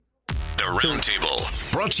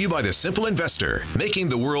Roundtable. Brought to you by the Simple Investor, making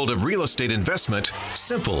the world of real estate investment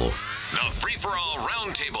simple. The Free for All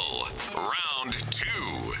Roundtable, round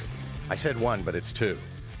 2. I said 1, but it's 2.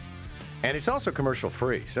 And it's also commercial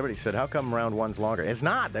free. Somebody said, how come round 1's longer? It's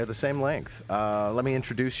not. They're the same length. Let me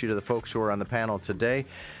introduce you to the folks who are on the panel today.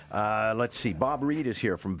 Let's see. Bob Reed is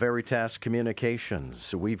here from Veritas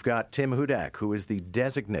Communications. We've got Tim Hudak, who is the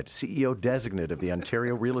CEO designate of the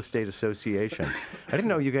Ontario Real Estate Association. I didn't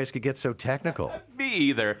know you guys could get so technical. Me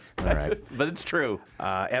either. All right. But it's true.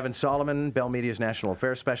 Evan Solomon, Bell Media's National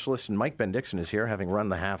Affairs Specialist, and Mike Bendixson is here, having run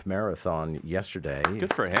the half marathon yesterday.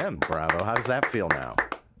 Good for him. Bravo. How does that feel now?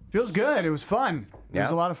 Feels good. It was fun. It was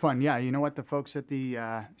Yeah? a lot of fun. Yeah, you know what? The folks at the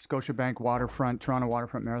Scotiabank Toronto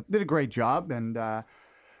Waterfront Marathon did a great job and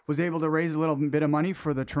was able to raise a little bit of money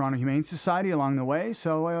for the Toronto Humane Society along the way.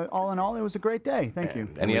 So all in all, it was a great day. Thank you.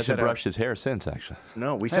 And he we hasn't set brushed his hair since, actually.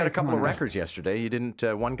 No, we set a couple come of on. records yesterday. You didn't.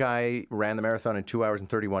 One guy ran the marathon in 2 hours and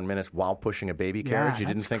 31 minutes while pushing a baby carriage. You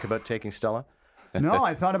didn't that's think about taking Stella? No,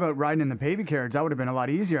 I thought about riding in the baby carriage. That would have been a lot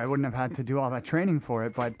easier. I wouldn't have had to do all that training for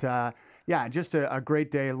it. But yeah, just a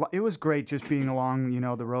great day. It was great just being along,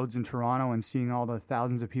 the roads in Toronto and seeing all the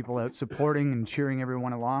thousands of people out supporting and cheering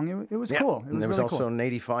everyone along. It was cool. It was And there was really also cool. an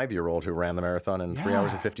 85-year-old who ran the marathon in 3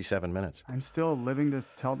 hours and 57 minutes. I'm still living to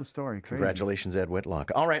tell the story. Crazy. Congratulations, Ed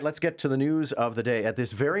Whitlock. All right, let's get to the news of the day. At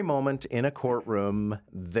this very moment in a courtroom,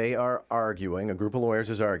 they are arguing, a group of lawyers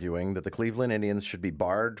is arguing, that the Cleveland Indians should be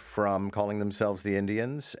barred from calling themselves the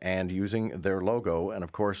Indians and using their logo. And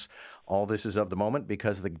of course, all this is of the moment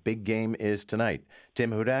because the big game is tonight.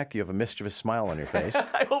 Tim Hudak, you have a mischievous smile on your face.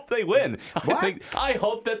 I hope they win. I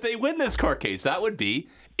hope that they win this court case. That would be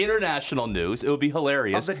international news. It would be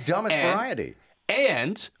hilarious. Of the dumbest variety.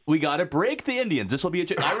 And we got to break the Indians. This will be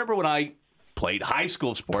I remember when I played high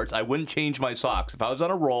school sports, I wouldn't change my socks. If I was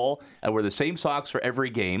on a roll, I wear the same socks for every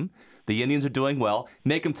game. The Indians are doing well.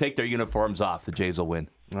 Make them take their uniforms off. The Jays will win.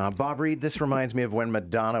 Bob Reed, this reminds me of when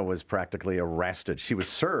Madonna was practically arrested. She was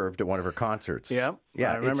served at one of her concerts. Yeah,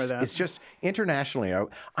 I remember that. It's just internationally.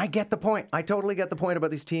 I get the point. I totally get the point about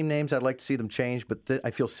these team names. I'd like to see them change, but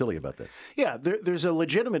I feel silly about this. Yeah, there's a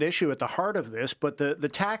legitimate issue at the heart of this, but the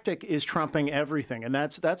tactic is trumping everything, and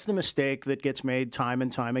that's the mistake that gets made time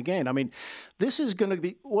and time again. I mean, this is going to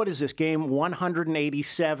be, what is this, game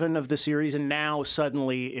 187 of the series, and now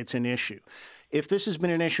suddenly it's an issue. If this has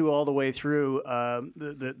been an issue all the way through,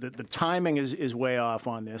 the timing is way off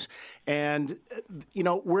on this. And,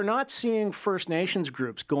 we're not seeing First Nations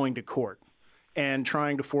groups going to court and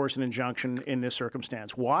trying to force an injunction in this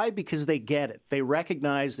circumstance. Why? Because they get it. They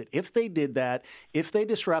recognize that if they did that, if they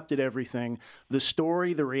disrupted everything, the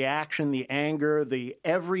story, the reaction, the anger,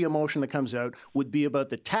 every emotion that comes out would be about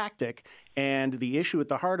the tactic, and the issue at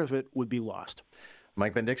the heart of it would be lost.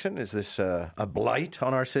 Mike Bendixson, is this a blight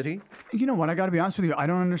on our city? You know what? I got to be honest with you. I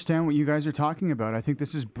don't understand what you guys are talking about. I think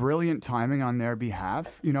this is brilliant timing on their behalf.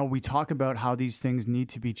 We talk about how these things need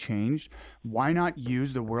to be changed. Why not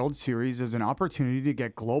use the World Series as an opportunity to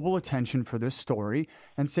get global attention for this story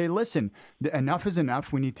and say, listen, enough is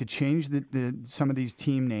enough. We need to change some of these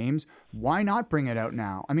team names. Why not bring it out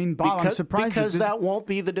now? I mean, Bob, I'm surprised. Because that won't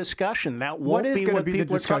be the discussion. That won't is be gonna what be the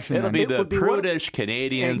people discussion are talking It'll about. be the prudish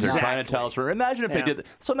Canadians are trying to tell us. Imagine if they did.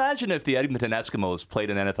 So imagine if the Edmonton Eskimos played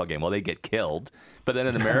an NFL game. Well, they get killed. But then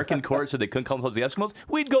an American court said they couldn't call themselves the Eskimos.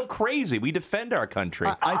 We'd go crazy. We defend our country.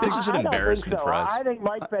 This is an embarrassment for us. I think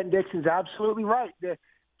Mike Bendixson's absolutely right. The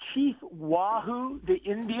Chief Wahoo, the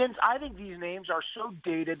Indians, I think these names are so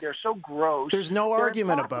dated. They're so gross. There's no They're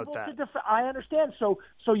argument impossible about that. to I understand. So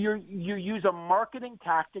you use a marketing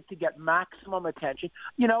tactic to get maximum attention.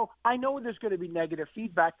 I know there's going to be negative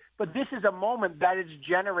feedback, but this is a moment that is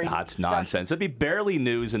generating. That's nonsense. It'd be barely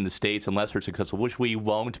news in the States unless we're successful, which we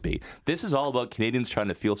won't be. This is all about Canadians trying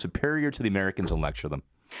to feel superior to the Americans and lecture them.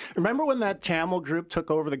 Remember when that Tamil group took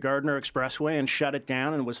over the Gardiner Expressway and shut it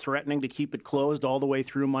down and was threatening to keep it closed all the way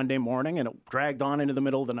through Monday morning, and it dragged on into the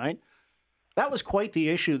middle of the night? That was quite the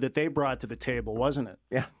issue that they brought to the table, wasn't it?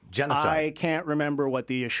 Yeah, genocide. I can't remember what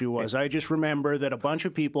the issue was. I just remember that a bunch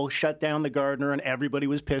of people shut down the Gardiner and everybody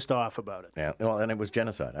was pissed off about it. Yeah, well, and it was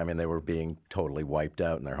genocide. I mean, they were being totally wiped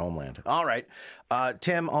out in their homeland. All right.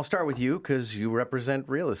 Tim, I'll start with you because you represent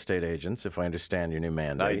real estate agents, if I understand your new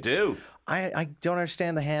mandate. I do. I don't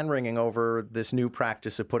understand the hand-wringing over this new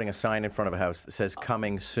practice of putting a sign in front of a house that says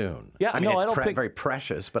coming soon. Yeah, I mean, it's I don't think very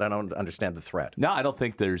precious, but I don't understand the threat. No, I don't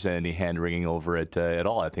think there's any hand-wringing over it at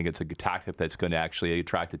all. I think it's a tactic that's going to actually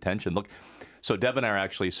attract attention. Look, so Deb and I are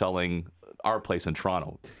actually selling our place in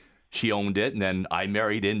Toronto. She owned it, and then I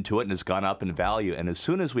married into it, and it's gone up in value. And as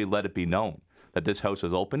soon as we let it be known that this house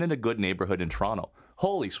was open in a good neighborhood in Toronto,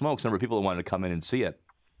 holy smokes, a number of people wanted to come in and see it.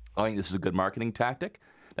 I think this is a good marketing tactic.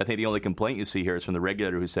 I think the only complaint you see here is from the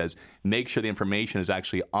regulator who says, make sure the information is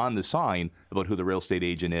actually on the sign about who the real estate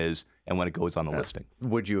agent is and when it goes on the listing.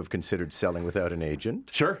 Would you have considered selling without an agent?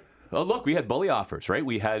 Sure. Oh, look, we had bully offers, right?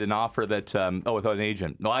 We had an offer that, without an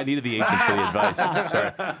agent. No, I needed the agent for the advice.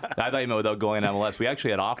 Sorry. I thought you meant without going on MLS. We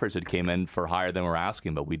actually had offers that came in for higher than we were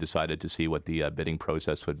asking, but we decided to see what the bidding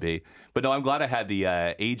process would be. But no, I'm glad I had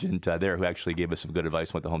the agent there who actually gave us some good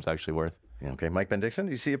advice on what the home's actually worth. Okay, Mike Bendixson,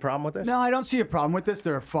 do you see a problem with this? No, I don't see a problem with this.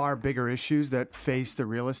 There are far bigger issues that face the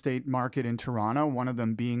real estate market in Toronto. One of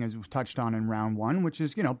them being, as was touched on in round one, which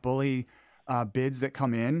is, bully bids that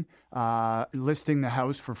come in, listing the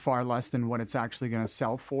house for far less than what it's actually going to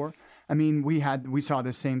sell for. I mean, we saw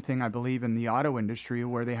the same thing, I believe, in the auto industry,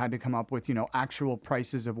 where they had to come up with, actual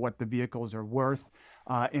prices of what the vehicles are worth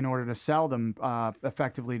in order to sell them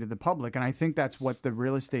effectively to the public. And I think that's what the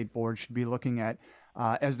real estate board should be looking at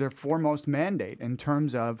as their foremost mandate in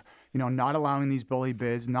terms of, not allowing these bully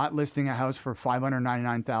bids, not listing a house for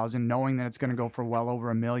 $599,000, knowing that it's going to go for well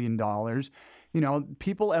over $1 million.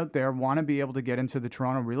 People out there want to be able to get into the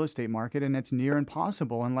Toronto real estate market, and it's near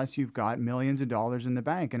impossible unless you've got millions of dollars in the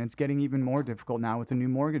bank. And it's getting even more difficult now with the new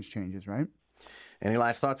mortgage changes, right? Any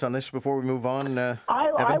last thoughts on this before we move on?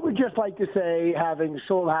 I would just like to say, having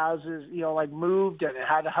sold houses, moved and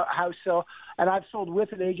had a house sale, and I've sold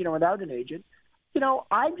with an agent or without an agent.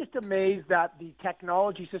 I'm just amazed that the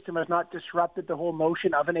technology system has not disrupted the whole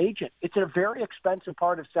notion of an agent. It's a very expensive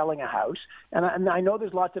part of selling a house. And I know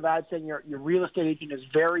there's lots of ads saying your real estate agent is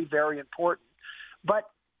very, very important. But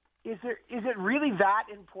is it really that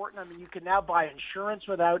important? I mean, you can now buy insurance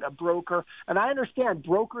without a broker. And I understand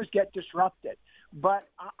brokers get disrupted. But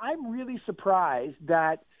I'm really surprised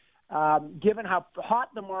that given how hot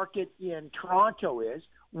the market in Toronto is,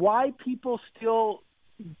 why people still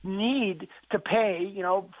need to pay,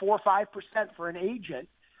 4 or 5% for an agent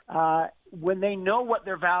when they know what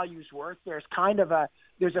their value's worth. There's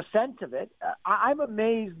a sense of it. I'm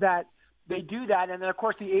amazed that they do that. And then, of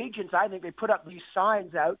course, the agents, I think they put up these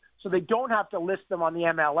signs out so they don't have to list them on the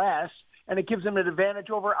MLS, and it gives them an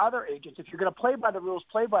advantage over other agents. If you're going to play by the rules,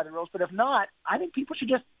 play by the rules. But if not, I think people should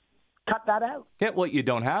just cut that out. Yeah, well, you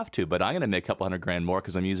don't have to, but I'm going to make a couple $100,000 more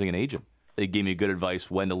because I'm using an agent. They gave me good advice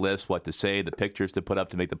when to list, what to say, the pictures to put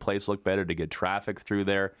up to make the place look better, to get traffic through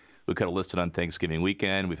there. We could have listed on Thanksgiving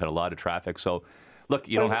weekend. We've had a lot of traffic. So, look,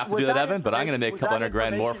 you don't have to do that, Evan, but I'm going to make a couple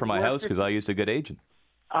 $100,000 more for my house because I used a good agent.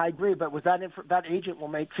 I agree, but with that agent will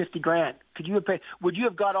make $50,000. Would you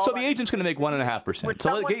have got all? So the agent's going to make 1.5%.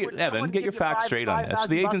 So Evan, get your facts straight on this. So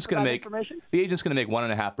the agent's going to make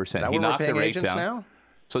 1.5%. He knocked the rate down. Now?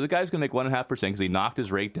 So the guy's going to make 1.5% because he knocked his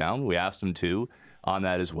rate down. We asked him to on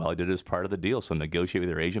that as well. He did it as part of the deal. So negotiate with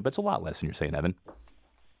your agent, but it's a lot less than you're saying, Evan.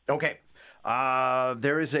 Okay.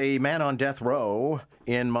 There is a man on death row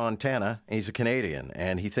in Montana. He's a Canadian,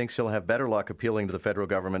 and he thinks he'll have better luck appealing to the federal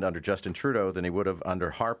government under Justin Trudeau than he would have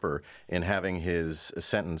under Harper in having his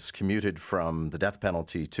sentence commuted from the death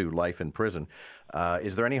penalty to life in prison.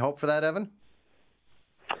 Is there any hope for that, Evan?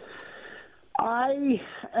 I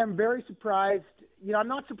am very surprised. I'm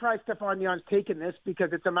not surprised Stéphane Dion's taken this because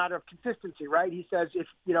it's a matter of consistency, right? He says,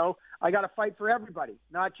 I got to fight for everybody,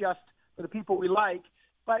 not just for the people we like.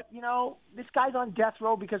 But, this guy's on death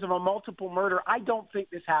row because of a multiple murder. I don't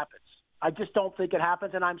think this happens. I just don't think it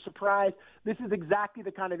happens, and I'm surprised. This is exactly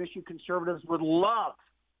the kind of issue conservatives would love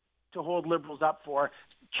to hold liberals up for,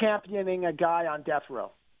 championing a guy on death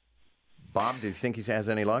row. Bob, do you think he has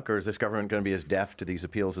any luck, or is this government going to be as deaf to these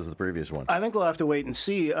appeals as the previous one? I think we'll have to wait and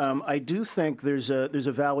see. I do think there's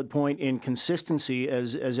a valid point in consistency,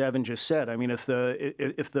 as Evan just said. I mean, if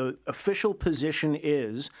the official position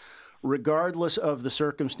is, regardless of the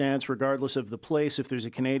circumstance, regardless of the place, if there's a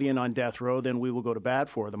Canadian on death row, then we will go to bat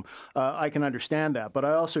for them. I can understand that. But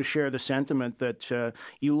I also share the sentiment that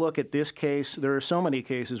you look at this case, there are so many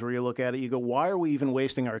cases where you look at it, you go, why are we even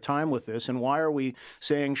wasting our time with this? And why are we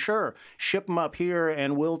saying, sure, ship them up here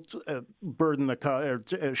and we'll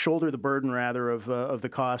shoulder the burden, rather, of the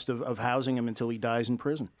cost of housing him until he dies in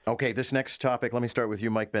prison? Okay, this next topic, let me start with you,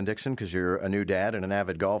 Mike Bendixson, because you're a new dad and an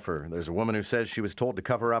avid golfer. There's a woman who says she was told to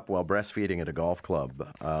cover up while breastfeeding at a golf club.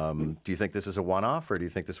 Do you think this is a one-off, or do you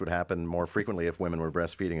think this would happen more frequently if women were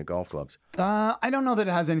breastfeeding at golf clubs? I don't know that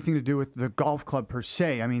it has anything to do with the golf club per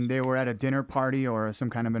se. I mean, they were at a dinner party or some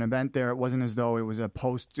kind of an event there. It wasn't as though it was a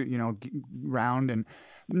post, round.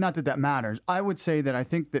 not that that matters. I would say that I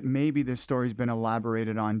think that maybe this story's been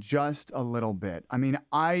elaborated on just a little bit. I mean,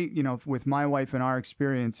 with my wife and our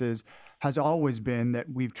experiences has always been that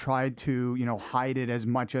we've tried to, hide it as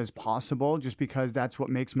much as possible just because that's what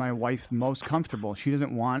makes my wife most comfortable. She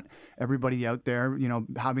doesn't want everybody out there,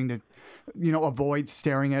 having to, avoid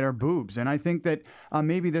staring at her boobs. And I think that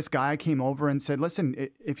maybe this guy came over and said, listen,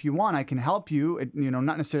 if you want, I can help you,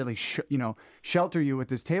 not necessarily, shelter you with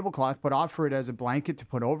this tablecloth, but offer it as a blanket to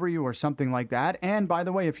put over you or something like that. And by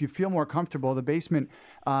the way, if you feel more comfortable, the basement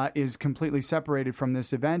is completely separated from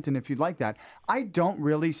this event. And if you'd like that, I don't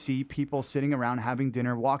really see people sitting around having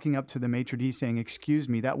dinner, walking up to the maitre d' saying, excuse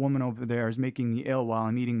me, that woman over there is making me ill while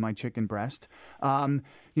I'm eating my chicken breast.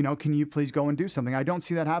 Can you please go and do something? I don't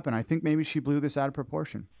see that happen. I think maybe she blew this out of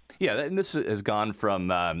proportion. Yeah, and this has gone from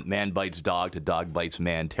man bites dog to dog bites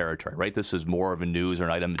man territory, right? This is more of a news or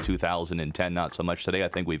an item in 2010, not so much today. I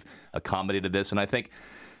think we've accommodated this, and I think,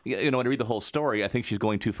 when I read the whole story, I think she's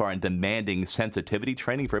going too far in demanding sensitivity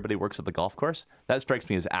training for everybody who works at the golf course. That strikes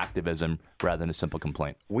me as activism rather than a simple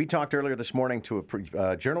complaint. We talked earlier this morning to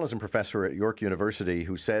a journalism professor at York University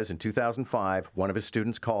who says in 2005, one of his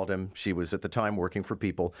students called him. She was at the time working for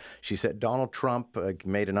People. She said, Donald Trump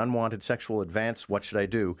made an unwanted sexual advance. What should I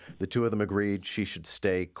do? The two of them agreed she should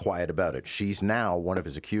stay quiet about it. She's now one of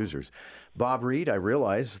his accusers. Bob Reed, I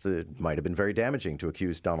realize that it might have been very damaging to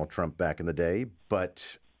accuse Donald Trump back in the day,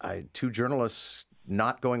 but two journalists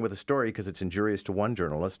not going with a story because it's injurious to one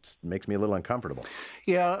journalist makes me a little uncomfortable.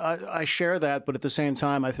 Yeah, I share that, but at the same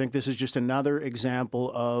time, I think this is just another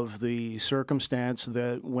example of the circumstance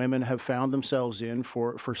that women have found themselves in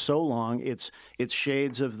for so long. It's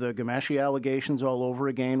shades of the Ghomeshi allegations all over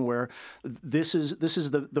again, where this is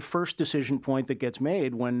the first decision point that gets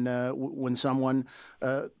made when someone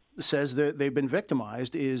says that they've been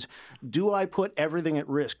victimized is, do I put everything at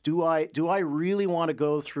risk? Do I really want to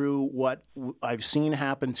go through what I've seen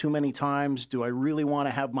happen too many times? Do I really want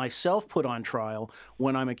to have myself put on trial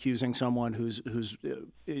when I'm accusing someone who's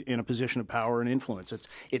in a position of power and influence?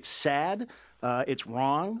 It's sad. It's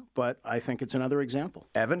wrong, but I think it's another example.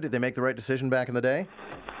 Evan, did they make the right decision back in the day?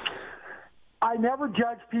 I never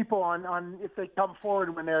judge people on if they come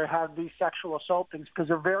forward when they have these sexual assault things because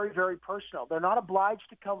they're very, very personal. They're not obliged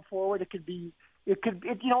to come forward. It's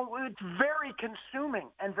very consuming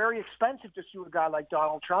and very expensive to sue a guy like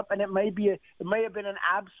Donald Trump, and it may have been an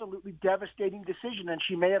absolutely devastating decision. And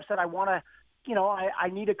she may have said, I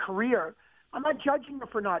need a career. I'm not judging her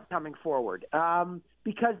for not coming forward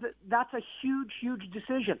because that's a huge, huge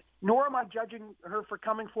decision. Nor am I judging her for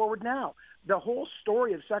coming forward now. The whole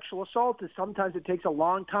story of sexual assault is sometimes it takes a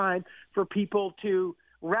long time for people to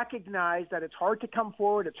recognize that it's hard to come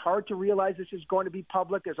forward. It's hard to realize this is going to be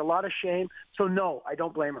public. There's a lot of shame. So, no, I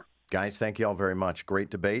don't blame her. Guys, thank you all very much. Great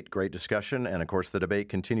debate, great discussion. And, of course, the debate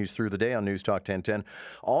continues through the day on News Talk 1010.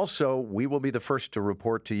 Also, we will be the first to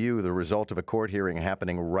report to you the result of a court hearing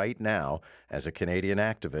happening right now as a Canadian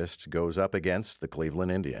activist goes up against the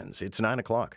Cleveland Indians. It's 9 o'clock.